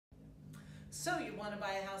So you want to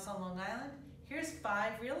buy a house on Long Island? Here's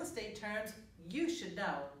 5 real estate terms you should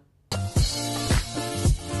know.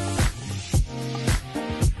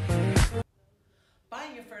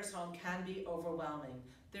 Buying your first home can be overwhelming.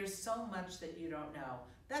 There's so much that you don't know.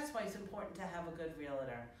 That's why it's important to have a good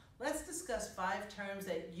realtor. Let's discuss 5 terms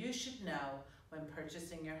that you should know when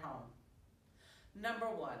purchasing your home. Number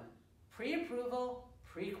 1, pre-approval,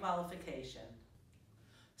 pre-qualification.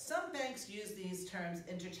 Some banks use these terms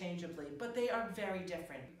interchangeably, but they are very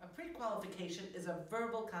different. A pre-qualification is a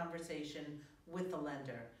verbal conversation with the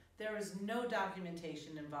lender. There is no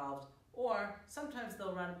documentation involved, or sometimes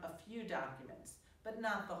they'll run a few documents, but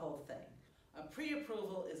not the whole thing. A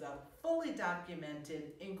pre-approval is a fully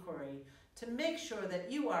documented inquiry to make sure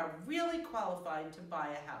that you are really qualified to buy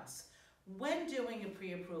a house. When doing a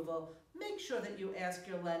pre-approval, make sure that you ask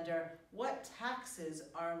your lender what taxes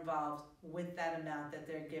are involved with that amount that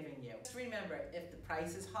they're giving you. Just remember, if the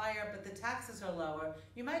price is higher but the taxes are lower,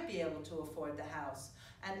 you might be able to afford the house.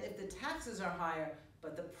 And if the taxes are higher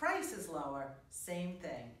but the price is lower, same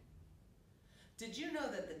thing. Did you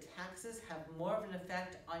know that the taxes have more of an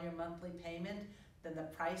effect on your monthly payment than the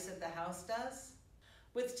price of the house does?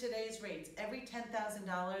 With today's rates, every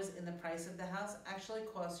 $10,000 in the price of the house actually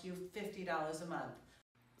costs you $50 a month.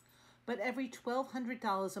 But every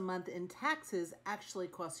 $1,200 a month in taxes actually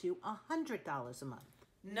costs you $100 a month.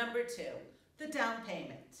 Number 2, the down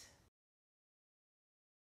payment.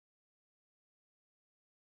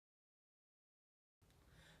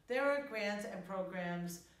 There are grants and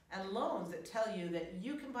programs and loans that tell you that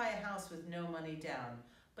you can buy a house with no money down,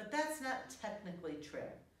 but that's not technically true.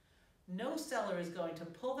 No seller is going to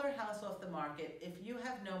pull their house off the market if you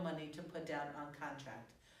have no money to put down on contract.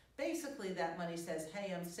 Basically, that money says,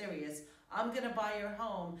 hey, I'm serious, I'm going to buy your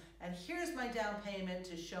home, and here's my down payment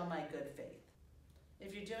to show my good faith.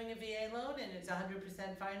 If you're doing a VA loan and it's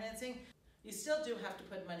 100% financing, you still do have to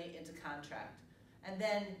put money into contract. And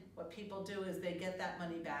then what people do is they get that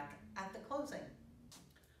money back at the closing.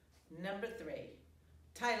 Number 3,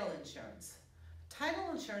 title insurance.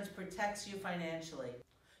 Title insurance protects you financially.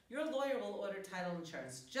 Your lawyer will order title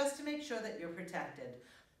insurance just to make sure that you're protected.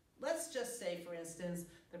 Let's just say, for instance,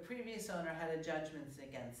 the previous owner had a judgment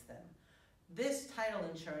against them. This title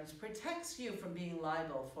insurance protects you from being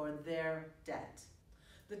liable for their debt.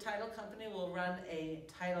 The title company will run a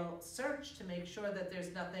title search to make sure that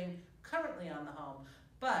there's nothing currently on the home.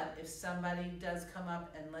 But if somebody does come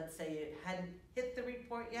up and let's say it hadn't hit the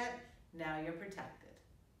report yet, now you're protected.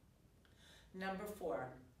 Number 4,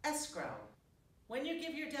 escrow. When you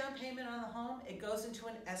give your down payment on the home, it goes into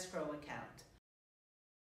an escrow account.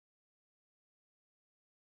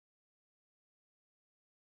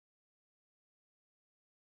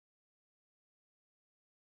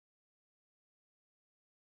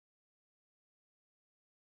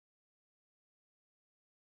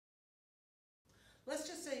 Let's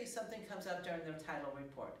just say something comes up during their title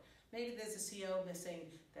report. Maybe there's a CO missing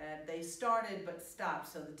that they started but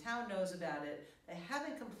stopped, so the town knows about it. They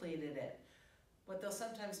haven't completed it. What they'll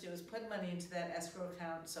sometimes do is put money into that escrow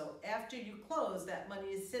account, so after you close, that money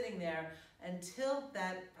is sitting there until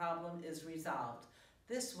that problem is resolved.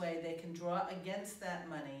 This way they can draw against that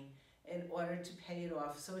money in order to pay it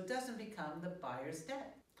off so it doesn't become the buyer's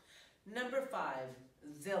debt. Number 5,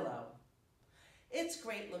 Zillow. It's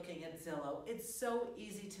great looking at Zillow. It's so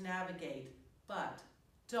easy to navigate, but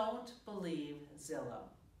don't believe Zillow.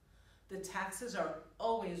 The taxes are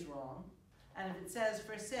always wrong, and if it says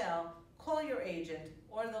for sale, call your agent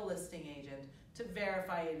or the listing agent to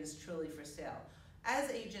verify it is truly for sale.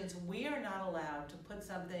 As agents, we are not allowed to put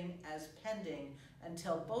something as pending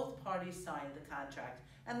until both parties sign the contract,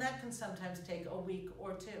 and that can sometimes take a week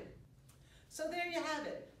or 2. So there you have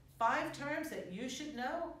it, 5 terms that you should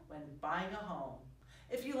know when buying a home.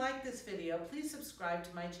 If you like this video, please subscribe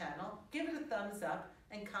to my channel, give it a thumbs up,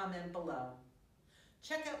 and comment below.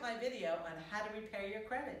 Check out my video on how to repair your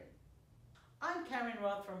credit. I'm Karen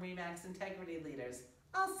Roth from RE/MAX Integrity Leaders.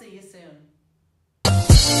 I'll see you soon.